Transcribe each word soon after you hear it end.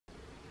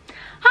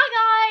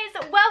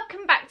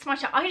to my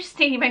channel. I just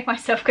nearly made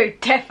myself go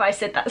deaf. I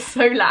said that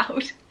so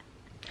loud.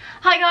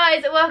 Hi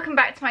guys, welcome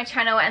back to my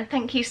channel and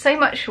thank you so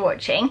much for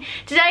watching.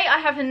 Today I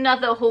have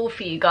another haul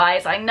for you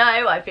guys. I know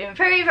I've been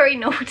very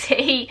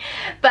naughty,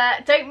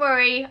 but don't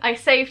worry, I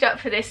saved up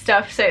for this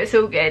stuff, so it's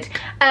all good.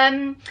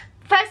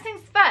 First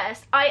things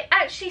first,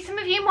 some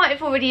of you might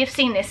have already have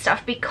seen this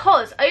stuff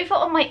because over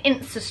on my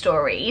Insta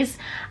stories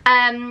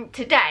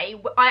today,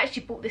 I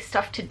actually bought this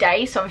stuff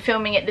today, so I'm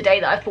filming it the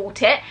day that I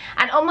bought it.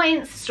 And on my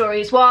Insta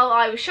stories, while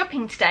I was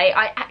shopping today,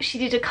 I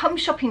actually did a come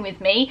shopping with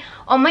me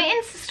on my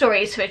Insta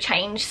stories for a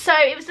change. So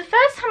it was the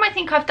first time I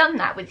think I've done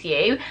that with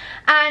you,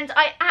 and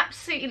I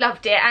absolutely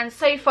loved it. And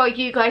so far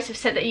you guys have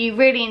said that you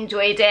really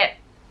enjoyed it.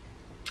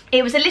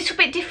 It was a little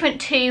bit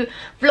different to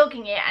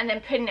vlogging it and then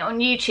putting it on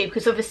YouTube,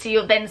 because obviously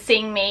you're then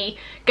seeing me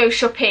go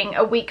shopping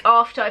a week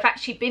after I've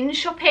actually been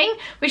shopping,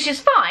 which is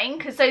fine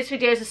because those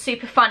videos are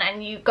super fun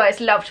and you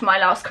guys loved my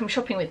last come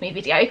shopping with me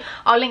video.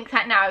 I'll link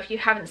that now if you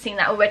haven't seen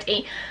that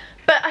already.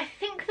 But I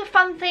think the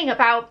fun thing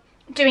about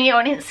doing it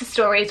on Insta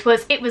stories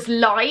was it was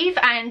live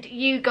and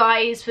you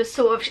guys were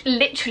sort of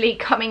literally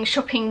coming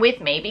shopping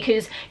with me,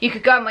 because you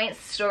could go on my Insta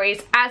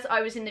stories as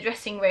I was in the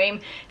dressing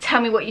room,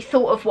 tell me what you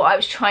thought of what I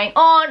was trying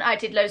on. I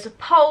did loads of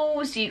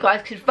polls, you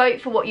guys could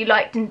vote for what you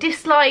liked and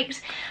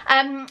disliked,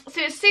 so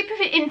it's super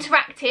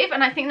interactive,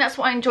 and I think that's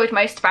what I enjoyed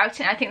most about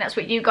it, and I think that's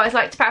what you guys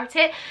liked about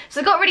it.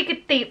 So I got really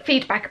good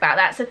feedback about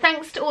that, so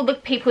thanks to all the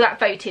people that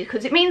voted,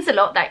 because it means a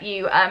lot that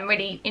you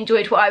really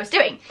enjoyed what I was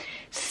doing.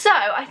 So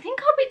I think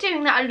I'll be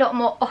doing that a lot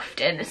more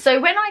often. So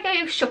when I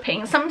go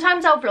shopping,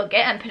 sometimes I'll vlog it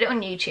and put it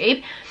on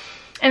YouTube,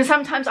 and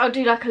sometimes I'll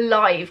do like a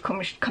live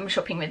come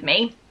shopping with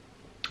me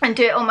and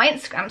do it on my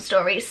Instagram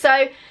stories.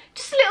 So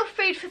just a little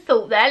food for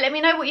thought there. Let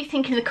me know what you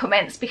think in the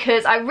comments,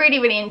 because I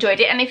really enjoyed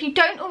it. And if you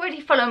don't already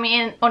follow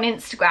me on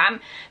Instagram,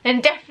 then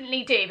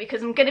definitely do,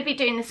 because I'm going to be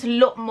doing this a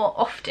lot more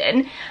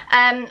often.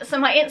 So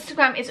my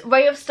Instagram is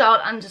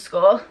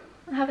rayofstyle_.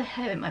 I have a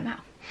hair in my mouth.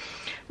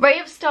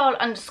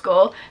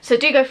 rayofstyle_, so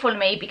do go follow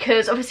me,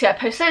 because obviously I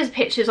post loads of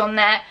pictures on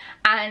there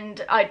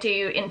and I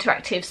do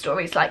interactive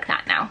stories like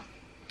that now.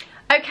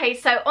 Okay,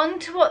 so on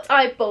to what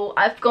I bought.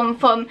 I've gone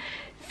from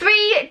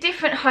 3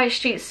 different high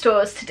street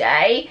stores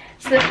today.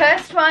 So the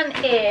first one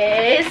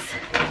is,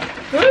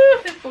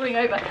 it's falling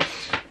over,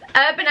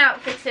 Urban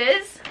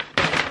Outfitters,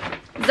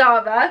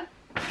 Zara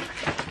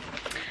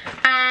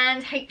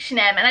and H&M,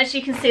 and as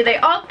you can see they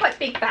are quite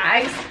big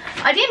bags.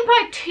 I didn't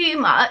buy too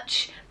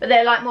much, but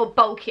they're like more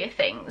bulkier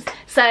things.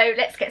 So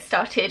let's get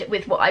started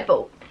with what I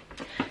bought.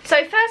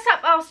 So first up,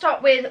 I'll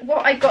start with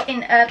what I got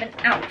in Urban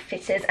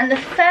Outfitters, and the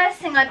first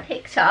thing I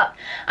picked up,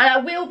 and I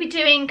will be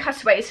doing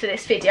cutaways for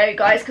this video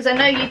guys, because I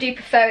know you do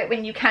prefer it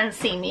when you can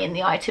see me in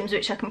the items,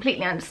 which I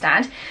completely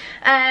understand.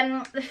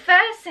 The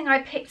first thing I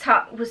picked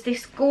up was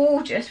this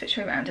gorgeous, which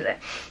way around is it?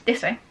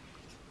 This way.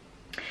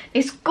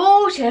 This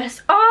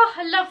gorgeous, oh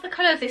I love the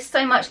colour of this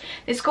so much,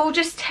 this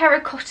gorgeous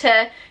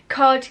terracotta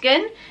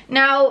cardigan.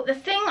 Now the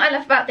thing I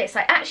love about this,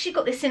 I actually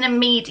got this in a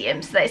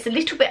medium, so that it's a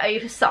little bit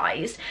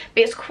oversized,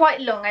 but it's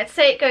quite long. I'd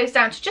say it goes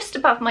down to just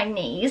above my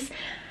knees.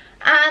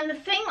 And the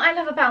thing I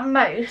love about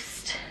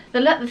most,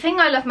 the thing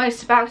I love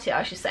most about it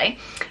I should say,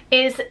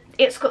 is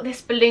it's got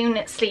this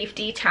balloon sleeve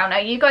detail. Now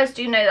you guys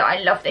do know that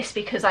I love this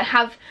because I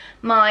have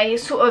my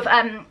sort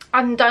of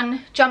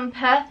undone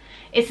jumper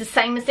is the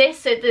same as this,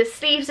 so the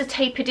sleeves are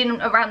tapered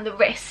in around the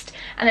wrist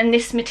and then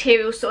this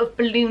material sort of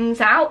balloons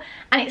out,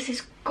 and it's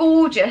this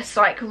gorgeous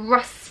like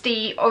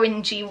rusty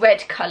orangey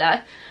red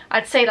colour.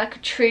 I'd say like a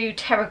true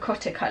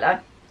terracotta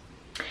colour,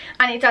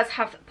 and it does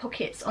have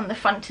pockets on the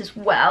front as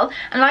well.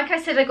 And like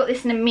I said, I got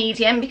this in a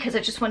medium because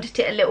I just wanted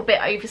it a little bit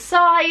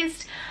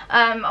oversized.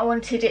 I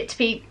wanted it to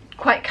be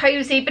quite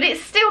cozy, but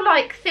it's still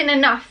like thin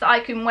enough that I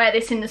can wear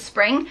this in the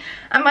spring.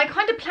 And my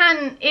kind of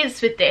plan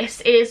is with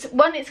this is,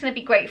 1, it's going to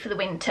be great for the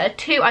winter,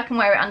 2, I can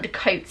wear it under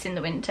coats in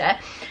the winter.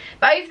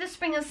 But over the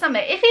spring and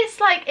summer, if it's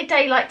like a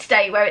day like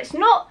today where it's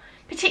not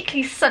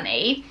particularly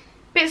sunny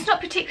but it's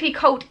not particularly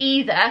cold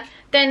either,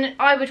 then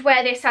I would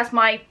wear this as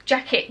my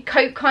jacket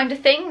coat kind of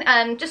thing,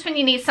 just when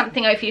you need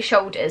something over your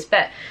shoulders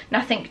but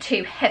nothing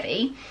too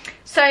heavy.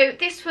 So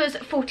this was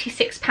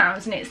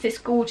 £46 and it's this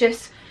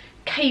gorgeous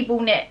cable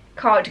knit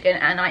cardigan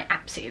and I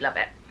absolutely love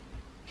it.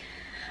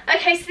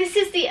 Okay, so this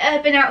is the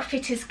Urban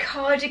Outfitters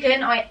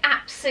cardigan. I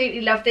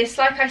absolutely love this.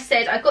 Like I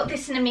said, I got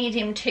this in a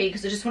medium too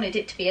because I just wanted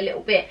it to be a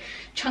little bit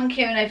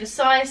chunkier and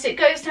oversized. So it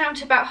goes down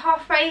to about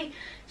halfway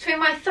through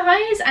my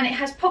thighs and it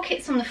has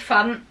pockets on the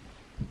front.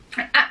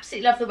 I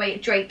absolutely love the way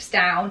it drapes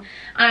down,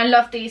 and I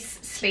love these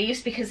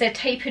sleeves because they're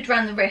tapered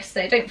around the wrist.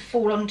 They don't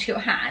fall onto your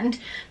hand,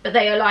 but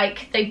they are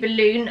like, they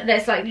balloon.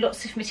 There's like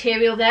lots of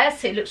material there,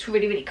 so it looks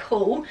really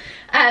cool.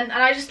 And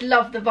I just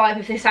love the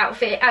vibe of this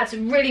outfit. It adds a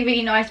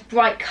really nice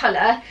bright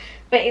colour,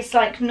 but it's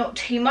like not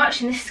too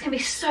much, and this is going to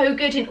be so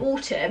good in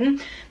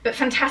autumn but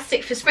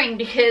fantastic for spring,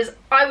 because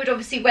I would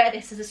obviously wear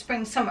this as a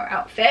spring summer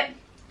outfit.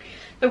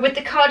 but with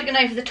the cardigan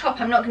over the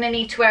top I'm not going to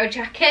need to wear a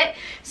jacket,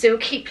 so it'll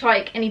keep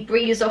like any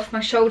breeze off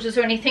my shoulders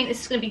or anything.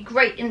 This is going to be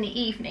great in the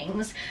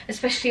evenings,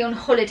 especially on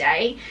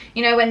holiday,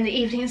 you know, when the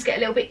evenings get a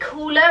little bit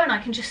cooler and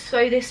I can just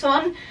throw this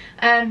on,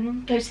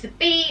 go to the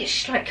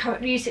beach, like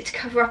use it to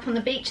cover up on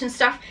the beach and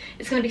stuff.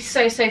 It's going to be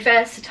so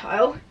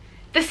versatile.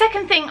 The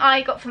second thing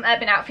I got from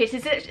Urban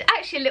Outfitters is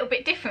actually a little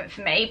bit different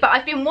for me, but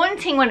I've been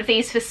wanting one of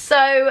these for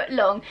so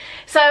long.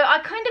 So I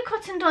kind of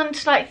cottoned on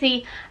to like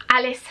the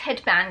Alice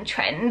headband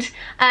trend.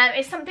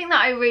 It's something that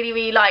I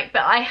really like,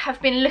 but I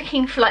have been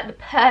looking for like the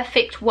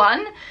perfect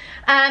one.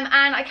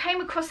 And I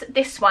came across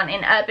this one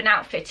in Urban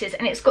Outfitters,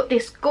 and it's got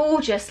this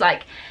gorgeous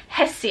like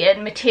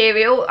Hessian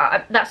material.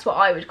 That's what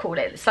I would call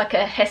it. It's like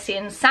a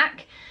Hessian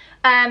sack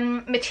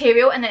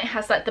material, and then it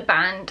has like the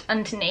band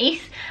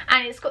underneath,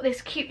 and it's got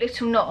this cute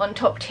little knot on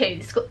top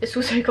too. It's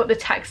also got the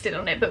tag still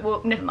on it, but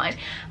well, never mind.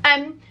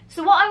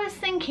 So what I was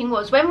thinking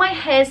was, when my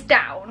hair's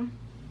down,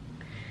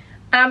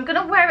 and I'm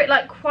gonna wear it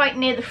like quite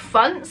near the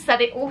front so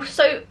that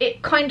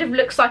it kind of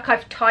looks like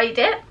I've tied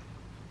it.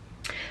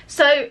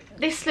 So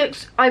this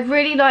looks, I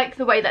really like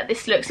the way that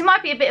this looks. It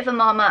might be a bit of a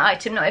Marmite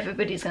item, not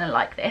everybody's going to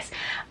like this.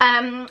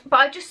 But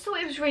I just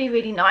thought it was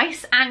really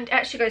nice, and it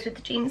actually goes with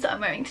the jeans that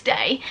I'm wearing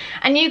today.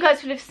 And you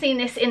guys will have seen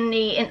this in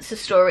the Insta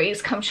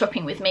stories, come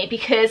shopping with me,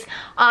 because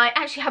I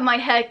actually had my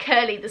hair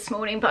curly this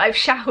morning, but I've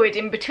showered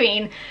in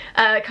between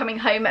coming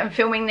home and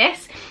filming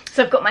this.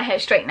 So I've got my hair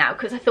straight now,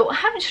 because I thought I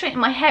haven't straightened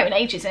my hair in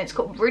ages and it's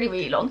got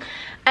really long.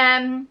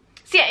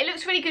 So yeah, it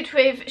looks really good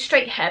with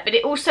straight hair, but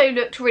it also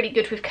looked really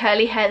good with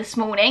curly hair this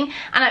morning.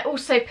 And I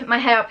also put my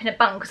hair up in a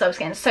bun because I was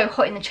getting so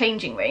hot in the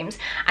changing rooms,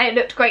 and it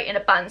looked great in a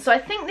bun. So I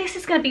think this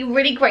is going to be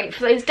really great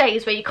for those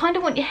days where you kind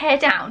of want your hair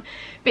down,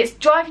 but it's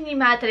driving you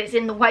mad that it's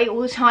in the way all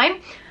the time.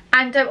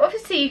 And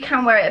obviously you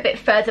can wear it a bit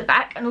further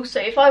back, and also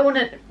if I want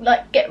to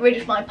like get rid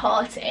of my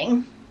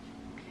parting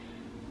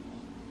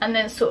and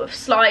then sort of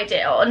slide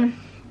it on,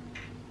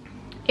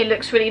 it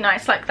looks really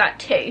nice like that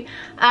too.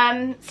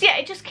 So yeah,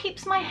 it just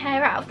keeps my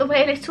hair out of the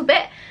way a little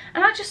bit,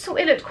 and I just thought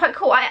it looked quite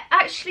cool. I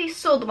actually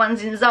saw the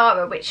ones in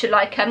Zara which are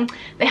like,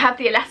 they have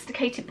the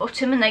elasticated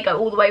bottom and they go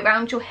all the way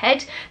around your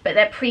head, but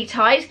they're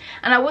pre-tied,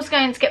 and I was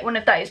going to get one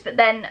of those, but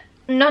then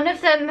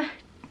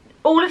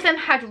all of them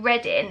had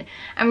red in,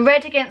 and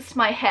red against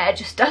my hair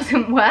just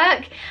doesn't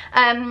work.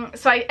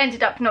 So I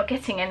ended up not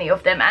getting any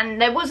of them, and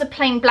there was a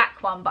plain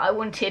black one, but I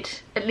wanted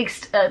at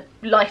least a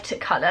lighter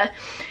colour.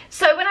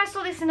 So when I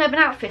saw this in Urban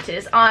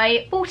Outfitters,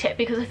 I bought it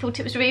because I thought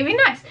it was really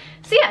nice.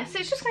 So yeah, so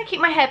it's just going to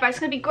keep my hair back. It's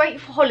going to be great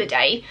for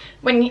holiday,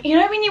 when you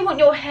know when you want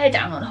your hair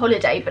down on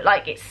holiday but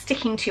like it's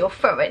sticking to your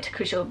forehead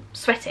because you're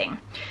sweating.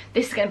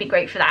 This is going to be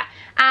great for that.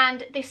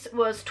 And this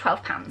was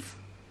 £12.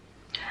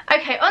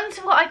 Okay, on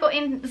to what I got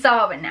in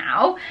Zara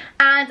now,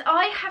 and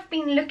I have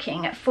been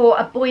looking for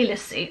a boiler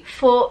suit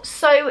for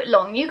so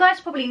long. You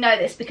guys probably know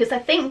this because I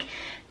think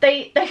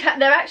they're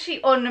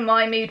actually on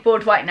my mood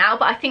board right now,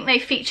 but I think they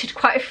featured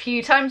quite a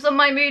few times on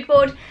my mood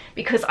board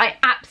because I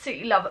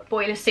absolutely love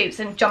boiler suits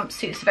and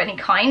jumpsuits of any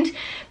kind.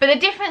 But the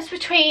difference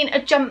between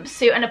a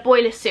jumpsuit and a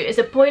boiler suit is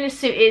a boiler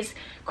suit is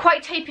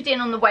quite tapered in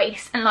on the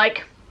waist and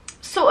like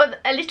sort of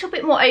a little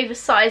bit more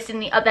oversized in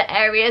the other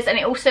areas, and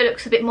it also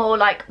looks a bit more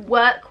like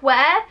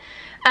workwear,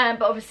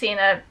 but obviously in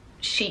a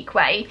chic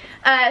way.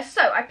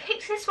 So I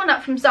picked this one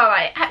up from Zara.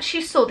 I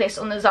actually saw this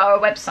on the Zara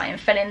website and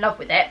fell in love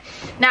with it.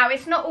 Now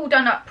it's not all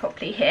done up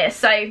properly here,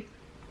 so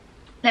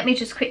let me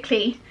just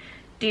quickly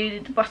do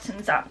the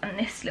buttons up and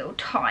this little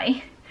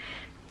tie.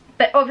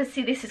 But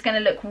obviously this is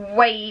going to look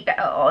way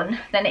better on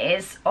than it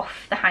is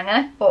off the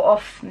hanger or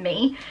off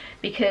me,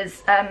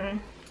 because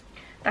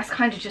that's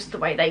kind of just the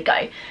way they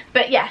go.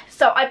 But yeah,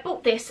 so I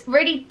bought this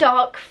really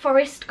dark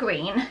forest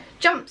green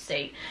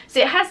jumpsuit.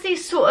 So it has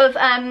these sort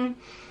of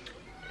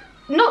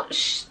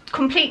not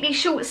completely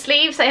short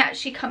sleeves. They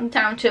actually come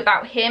down to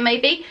about here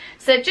maybe,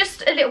 so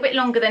just a little bit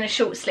longer than a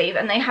short sleeve,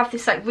 and they have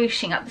this like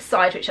ruching up the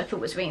side, which I thought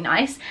was really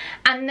nice.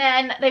 And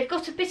then they've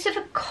got a bit of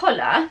a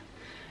collar,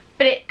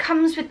 but it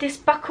comes with this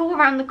buckle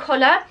around the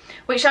collar,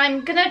 which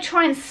I'm gonna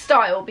try and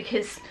style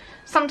because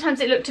sometimes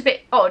it looked a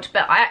bit odd,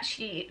 but I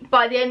actually,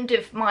 by the end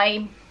of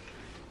my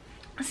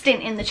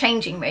stint in the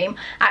changing room,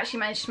 I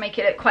actually managed to make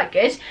it look quite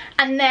good.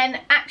 And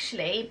then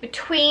actually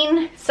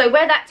between, so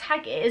where that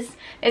tag is,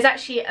 there's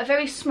actually a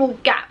very small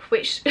gap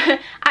which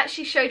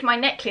actually showed my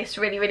necklace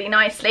really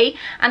nicely,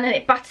 and then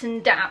it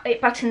buttons down,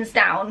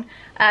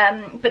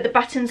 but the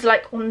buttons are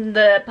like on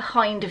the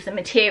behind of the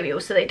material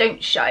so they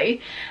don't show.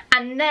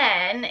 And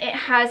then it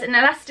has an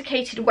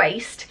elasticated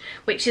waist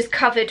which is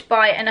covered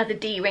by another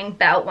D-ring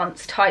belt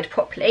once tied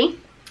properly,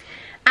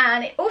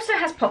 and it also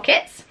has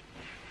pockets.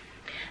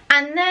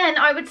 And then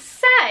I would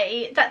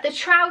say that the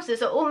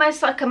trousers are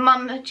almost like a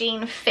mum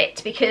jean fit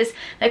because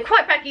they're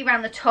quite baggy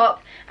around the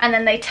top and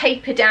then they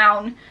taper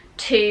down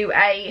to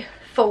a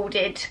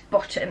folded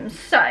bottom.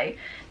 So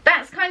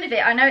that's kind of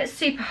it. I know it's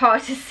super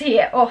hard to see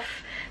it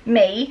off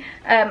me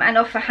and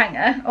off a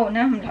hanger. Oh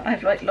no,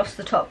 I've like lost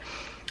the top.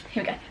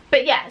 Here we go.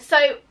 But yeah, so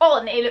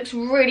on, it looks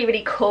really,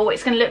 really cool.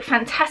 It's going to look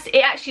fantastic.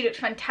 It actually looks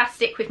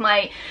fantastic with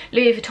my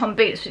Louis Vuitton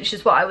boots, which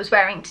is what I was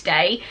wearing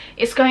today.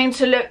 It's going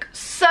to look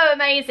so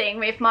amazing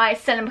with my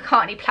Stella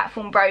McCartney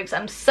platform brogues.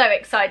 I'm so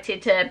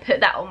excited to put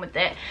that on with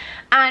it.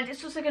 And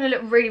it's also going to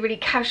look really, really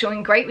casual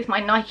and great with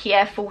my Nike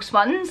Air Force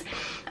Ones.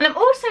 And I'm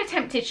also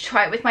tempted to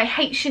try it with my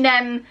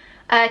H&M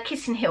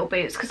kitten heel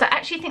boots, because I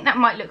actually think that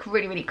might look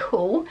really, really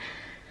cool.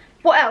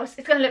 What else?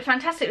 It's going to look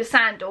fantastic with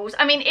sandals.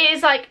 I mean, it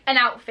is like an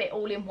outfit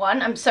all in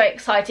one. I'm so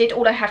excited.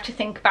 All I have to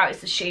think about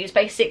is the shoes,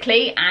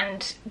 basically,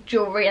 and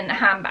jewellery and the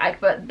handbag,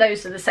 but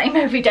those are the same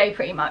every day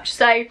pretty much.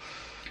 So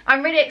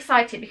I'm really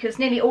excited because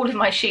nearly all of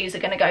my shoes are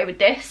going to go with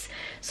this.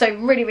 So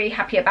really, really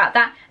happy about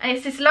that. And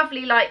it's this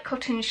lovely like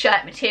cotton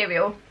shirt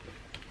material.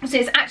 So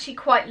it's actually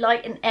quite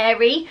light and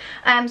airy.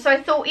 So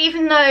I thought,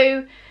 even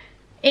though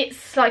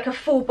it's like a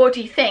full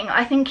body thing,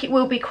 I think it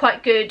will be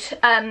quite good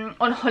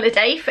on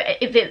holiday for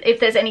if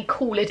there's any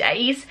cooler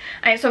days.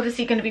 And it's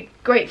obviously going to be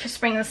great for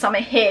spring and summer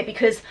here,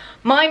 because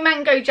my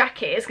mango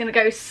jacket is going to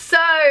go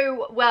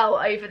so well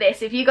over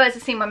this. If you guys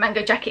have seen my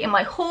mango jacket in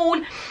my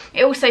haul,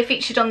 it also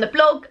featured on the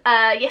blog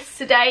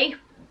yesterday.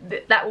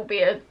 That will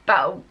be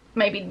about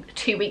maybe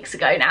 2 weeks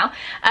ago now.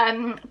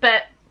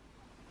 But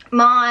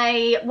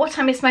my What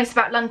I Miss Most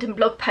About London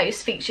blog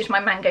post featured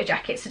my mango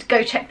jacket, so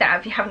go check that out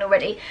if you haven't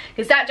already,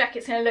 because that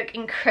jacket's going to look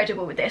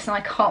incredible with this and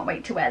I can't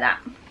wait to wear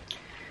that.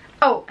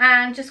 Oh,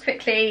 and just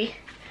quickly,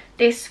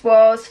 this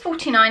was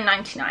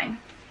 £49.99,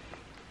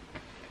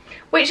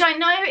 which I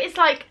know is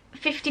like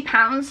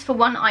 £50 for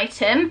one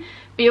item,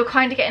 but you're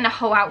kind of getting a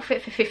whole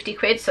outfit for 50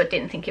 quid, so I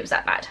didn't think it was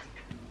that bad.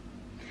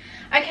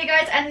 Okay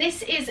guys, and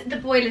this is the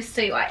boiler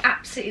suit. I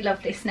absolutely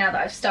love this now that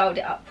I've styled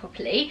it up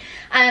properly.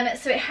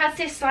 So it has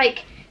this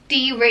like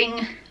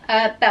D-ring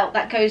belt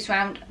that goes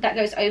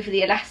over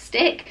the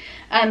elastic,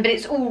 but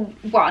it's all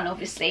one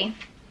obviously.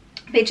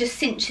 It just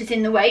cinches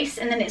in the waist,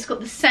 and then it's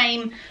got the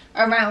same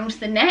around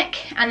the neck,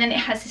 and then it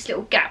has this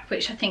little gap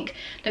which I think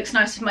looks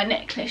nice with my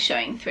necklace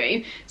showing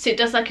through. So it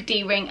does like a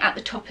D-ring at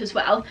the top as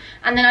well.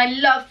 And then I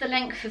love the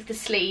length of the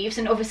sleeves,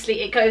 and obviously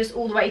it goes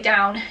all the way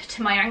down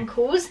to my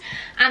ankles.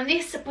 And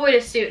this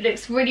boiler suit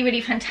looks really,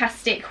 really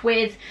fantastic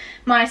with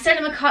my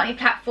Stella McCartney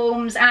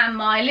platforms and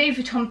my Louis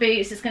Vuitton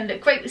boots. It's going to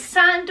look great with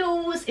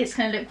sandals. It's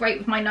going to look great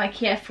with my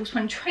Nike Air Force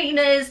One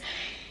trainers.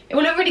 It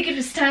will look really good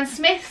with Stan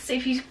Smiths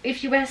if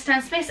you wear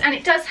Stan Smiths, and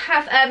it does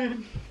have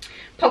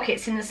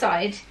pockets in the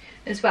side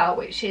as well,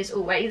 which is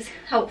always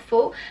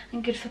helpful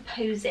and good for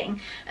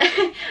posing.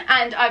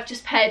 And I've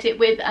just paired it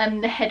with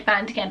the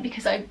headband again,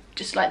 because I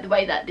just like the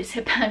way that this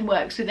headband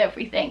works with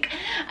everything.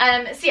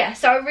 So yeah,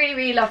 so I really,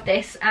 really love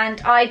this, and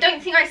I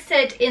don't think I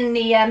said in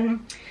the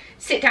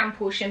sit down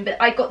portion, but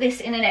I got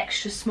this in an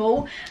extra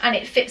small and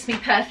it fits me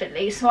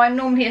perfectly. So I'm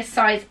normally a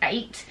size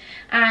 8,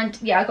 and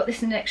yeah, I got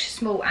this in an extra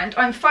small, and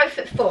I'm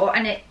 5'4",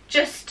 and it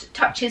just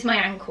touches my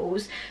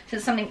ankles, so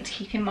it's something to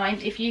keep in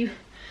mind if you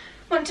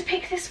want to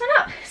pick this one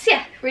up. So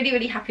yeah, really,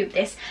 really happy with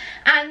this.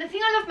 And the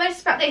thing I love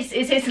most about this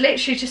is it's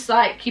literally just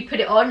like you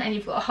put it on and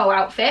you've got a whole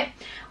outfit.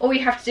 All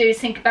you have to do is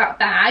think about a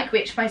bag,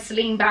 which my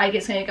Celine bag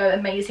is going to go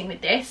amazing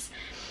with this.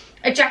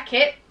 A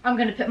jacket, I'm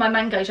going to put my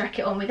mango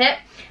jacket on with it.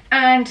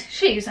 And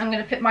shoes, I'm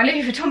going to put my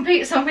Louis Vuitton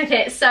boots on with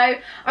it. So I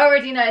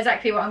already know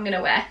exactly what I'm going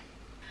to wear.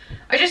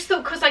 I just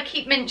thought, because I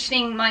keep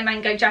mentioning my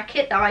mango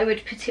jacket, that I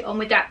would put it on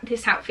with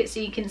this outfit so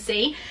you can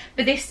see.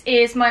 But this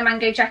is my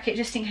mango jacket,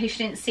 just in case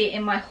you didn't see it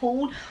in my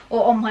haul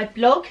or on my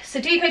blog.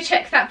 So do go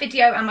check that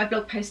video and my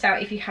blog post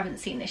out if you haven't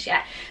seen this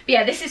yet. But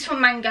yeah, this is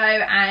from Mango,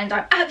 and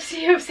I'm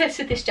absolutely obsessed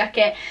with this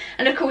jacket.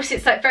 And of course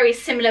it's like very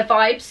similar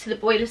vibes to the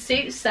boiler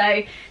suit,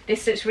 so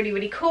this looks really,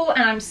 really cool,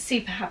 and I'm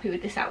super happy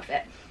with this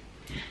outfit.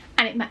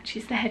 And it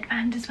matches the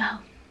headband as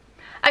well.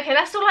 Okay,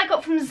 that's all I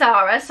got from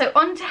Zara. So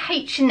on to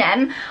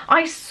H&M.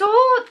 I saw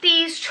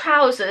these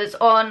trousers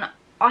on,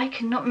 I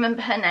cannot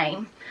remember her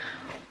name.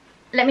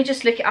 Let me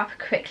just look it up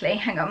quickly,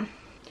 hang on.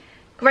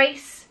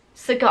 Grace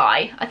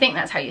Sagai, I think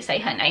that's how you say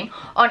her name,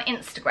 on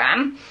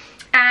Instagram.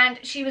 And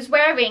she was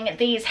wearing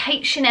these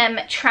H&M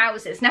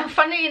trousers. Now,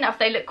 funnily enough,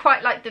 they look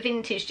quite like the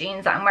vintage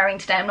jeans that I'm wearing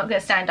today. I'm not going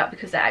to stand up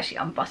because they're actually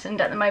unbuttoned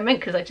at the moment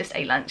because I just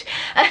ate lunch.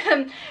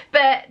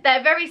 But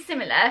they're very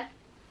similar.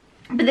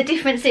 But the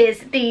difference is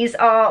these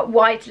are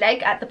wide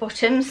leg at the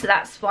bottom, so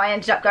that's why I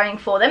ended up going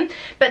for them.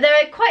 But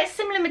they're quite a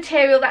similar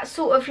material, that's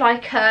sort of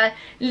like a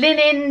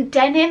linen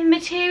denim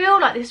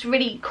material, like this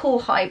really cool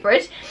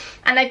hybrid.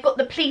 And they've got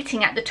the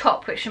pleating at the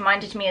top, which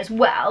reminded me as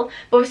well.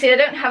 But obviously they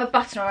don't have a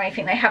button or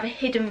anything, they have a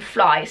hidden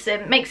fly, so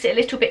it makes it a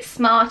little bit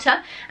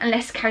smarter and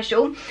less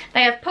casual.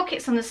 They have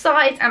pockets on the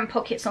sides and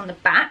pockets on the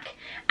back.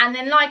 And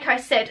then, like I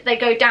said, they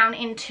go down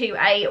into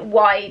a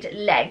wide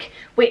leg,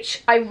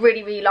 which I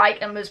really, really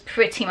like and was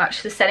pretty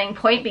much the selling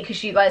point,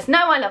 because you guys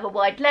know I love a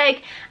wide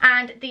leg,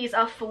 and these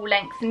are full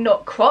length,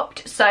 not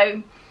cropped.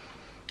 So,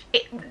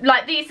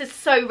 like, these are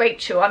so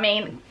Rachel. I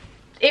mean,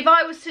 if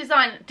I was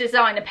to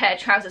design a pair of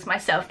trousers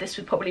myself, this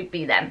would probably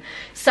be them.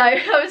 So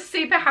I was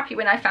super happy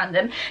when I found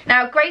them.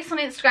 Now Grace on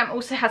Instagram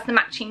also has the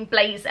matching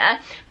blazer,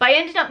 but I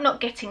ended up not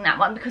getting that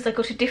one because I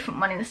got a different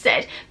one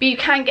instead. But you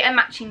can get a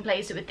matching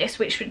blazer with this,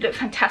 which would look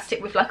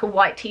fantastic with like a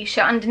white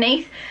t-shirt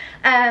underneath.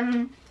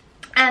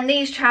 And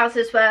these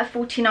trousers were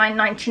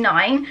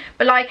 $49.99,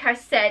 but like I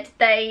said,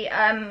 they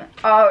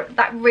are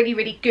that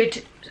really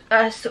good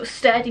sort of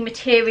sturdy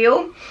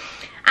material.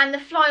 And the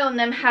fly on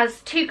them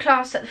has 2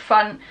 clasps at the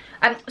front,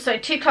 sorry,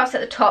 2 clasps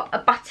at the top, a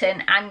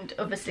button, and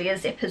obviously a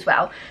zip as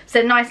well.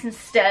 So nice and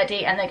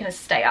sturdy, and they're going to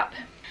stay up.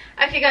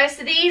 Okay guys,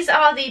 so these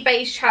are the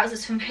beige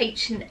trousers from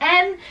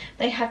H&M.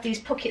 They have these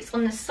pockets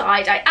on the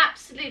side. I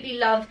absolutely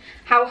love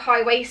how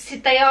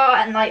high-waisted they are,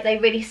 and like they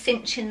really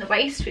cinch in the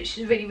waist, which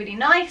is really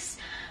nice.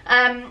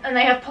 And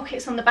they have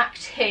pockets on the back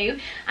too, and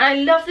I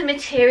love the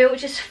material. It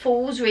just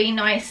falls really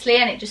nicely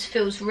and it just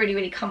feels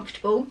really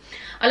comfortable.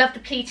 I love the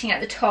pleating at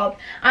the top.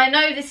 I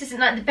know this isn't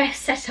like the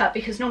best setup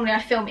because normally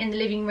I film in the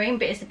living room,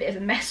 but it's a bit of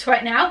a mess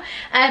right now,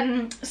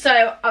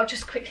 so I'll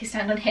just quickly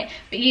stand on here.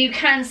 But you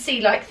can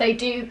see like they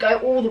do go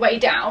all the way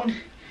down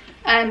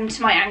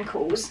to my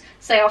ankles,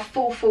 so they are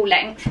full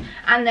length,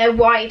 and they're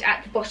wide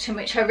at the bottom,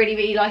 which I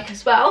really like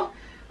as well.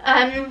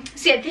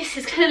 So yeah, this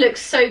is going to look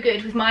so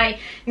good with my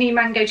new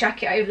mango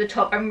jacket over the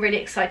top. I'm really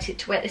excited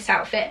to wear this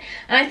outfit,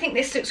 and I think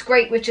this looks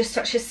great with just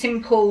such a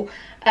simple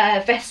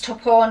vest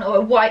top on, or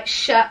a white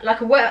shirt,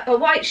 like a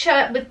white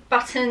shirt with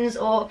buttons,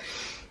 or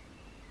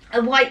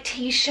a white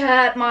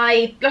t-shirt.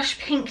 My blush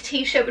pink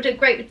t-shirt would look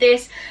great with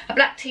this, a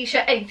black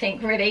t-shirt, anything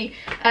really.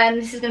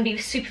 This is going to be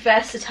super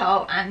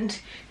versatile and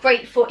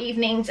great for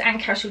evenings and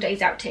casual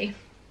days out too.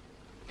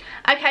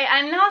 Okay,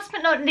 and last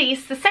but not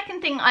least, the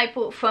second thing I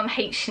bought from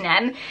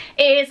H&M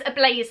is a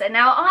blazer.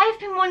 Now, I've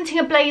been wanting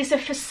a blazer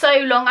for so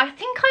long. I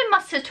think I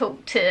must have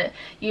talked to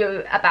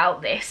you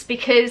about this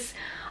because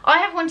I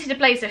have wanted a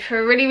blazer for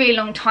a really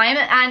long time,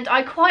 and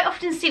I quite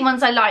often see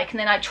ones I like and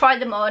then I try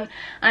them on and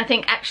I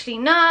think, actually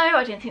no,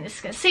 I don't think this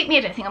is going to suit me,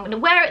 I don't think I'm going to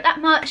wear it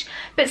that much.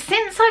 But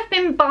since I've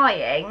been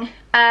buying,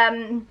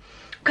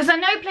 because I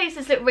know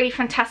blazers look really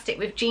fantastic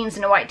with jeans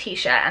and a white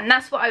t-shirt, and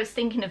that's what I was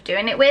thinking of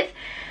doing it with.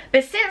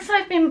 But since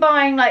I've been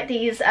buying like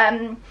these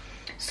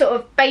sort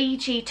of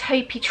beigey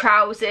taupey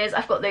trousers,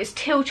 I've got those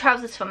teal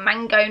trousers from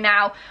Mango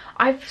now,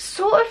 I've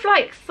sort of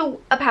like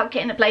thought about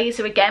getting a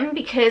blazer again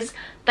because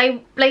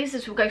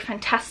blazers will go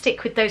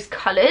fantastic with those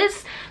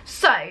colours.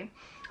 So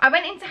I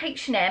went into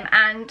H&M,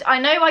 and I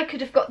know I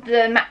could have got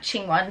the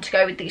matching one to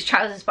go with these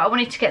trousers, but I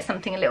wanted to get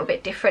something a little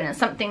bit different and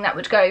something that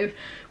would go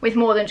with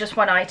more than just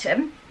one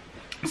item.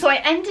 So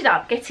I ended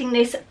up getting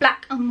this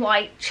black and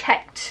white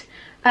checked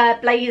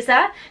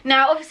blazer.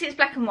 Now obviously it's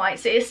black and white,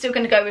 so it's still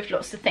going to go with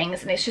lots of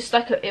things, and it's just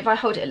like if I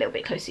hold it a little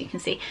bit closer you can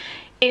see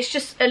it's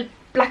just a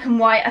black and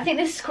white. I think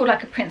this is called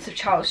like a Prince of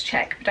Charles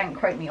check, but don't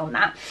quote me on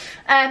that.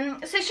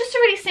 So it's just a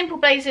really simple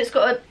blazer. It's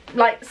got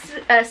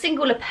a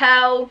single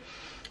lapel,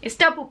 it's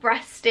double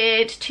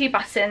breasted, 2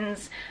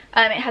 buttons,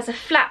 it has a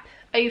flap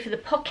over the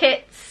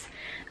pockets,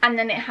 and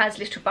then it has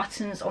little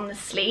buttons on the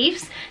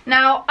sleeves.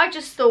 Now I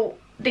just thought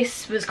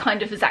this was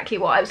kind of exactly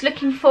what I was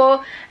looking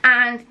for,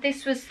 and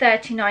this was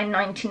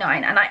 $39.99,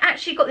 and I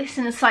actually got this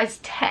in a size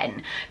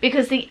 10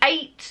 because the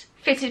 8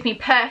 fitted me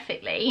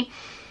perfectly.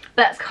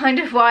 That's kind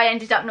of why I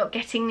ended up not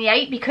getting the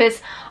 8,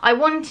 because I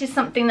wanted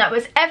something that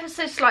was ever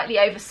so slightly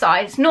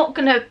oversized, not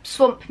gonna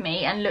swamp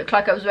me and look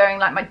like I was wearing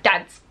like my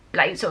dad's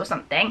blazer or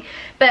something,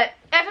 but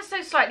ever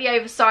so slightly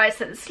oversized,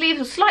 so the sleeves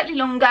were slightly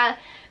longer,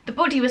 the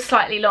body was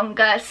slightly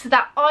longer, so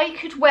that I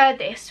could wear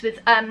this with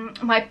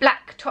my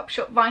black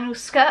Topshop vinyl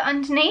skirt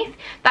underneath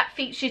that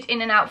featured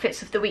in an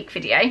Outfits of the Week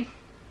video,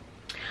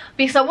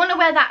 because I want to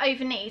wear that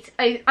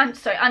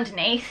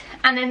underneath,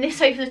 and then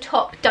this over the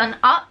top done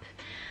up.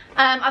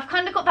 I've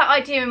kind of got that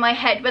idea in my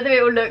head. Whether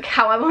it will look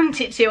how I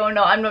want it to or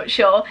not, I'm not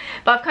sure,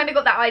 but I've kind of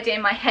got that idea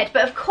in my head.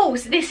 But of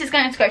course this is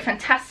going to go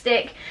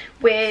fantastic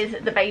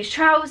with the beige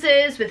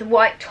trousers, with the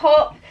white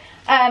top.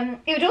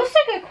 It would also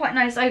go quite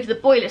nice over the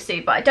boiler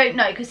suit, but I don't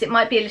know because it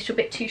might be a little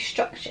bit too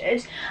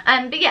structured.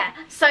 But yeah,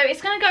 so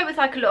it's going to go with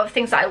like a lot of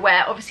things that I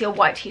wear. Obviously a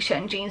white t-shirt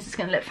and jeans is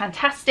going to look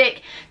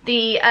fantastic.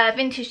 The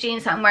vintage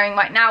jeans that I'm wearing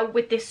right now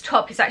with this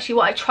top is actually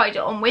what I tried it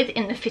on with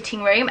in the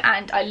fitting room,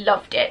 and I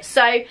loved it.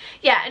 So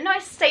yeah, a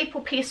nice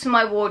staple piece for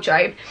my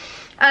wardrobe.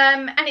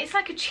 And it's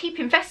like a cheap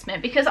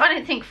investment because I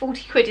don't think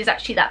 40 quid is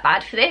actually that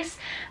bad for this,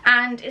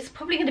 and it's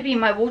probably going to be in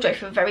my wardrobe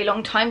for a very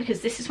long time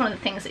because this is one of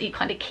the things that you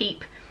kind of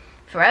keep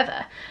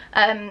forever.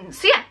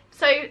 So yeah,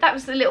 so that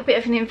was a little bit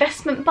of an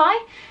investment buy,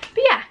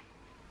 but yeah.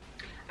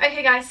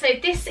 Okay guys, so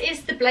this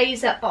is the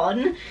blazer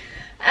on.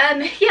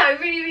 Yeah, I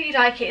really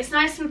like it. It's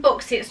nice and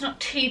boxy, it's not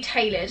too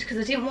tailored because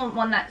I didn't want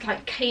one that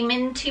like came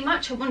in too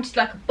much. I wanted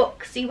like a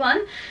boxy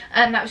one,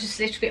 that was just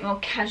a little bit more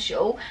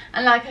casual,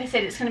 and like I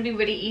said, it's going to be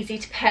really easy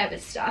to pair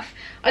with stuff.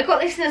 I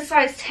got this in a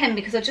size 10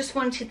 because I just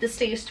wanted the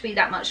sleeves to be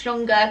that much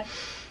longer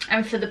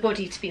and for the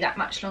body to be that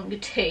much longer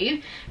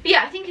too. But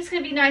yeah, I think it's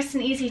going to be nice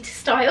and easy to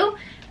style,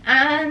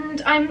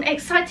 and I'm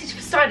excited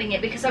for styling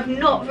it because I've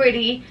not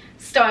really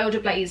styled a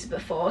blazer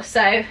before,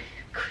 so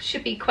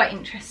should be quite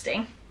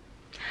interesting.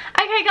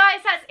 Okay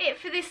guys, that's it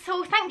for this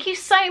haul. Thank you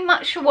so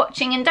much for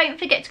watching, and don't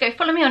forget to go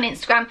follow me on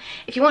Instagram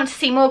if you want to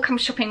see more Come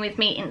Shopping With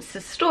Me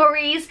Insta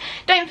stories.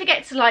 Don't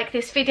forget to like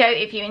this video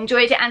if you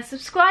enjoyed it, and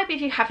subscribe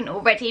if you haven't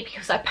already,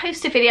 because I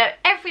post a video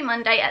every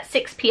Monday at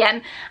 6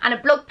 PM and a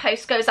blog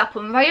post goes up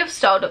on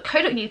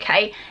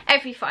rayofstyle.co.uk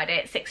every Friday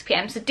at 6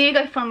 PM. So do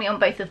go follow me on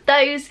both of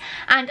those,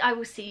 and I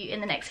will see you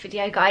in the next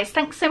video guys.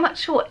 Thanks so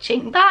much for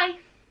watching.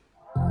 Bye!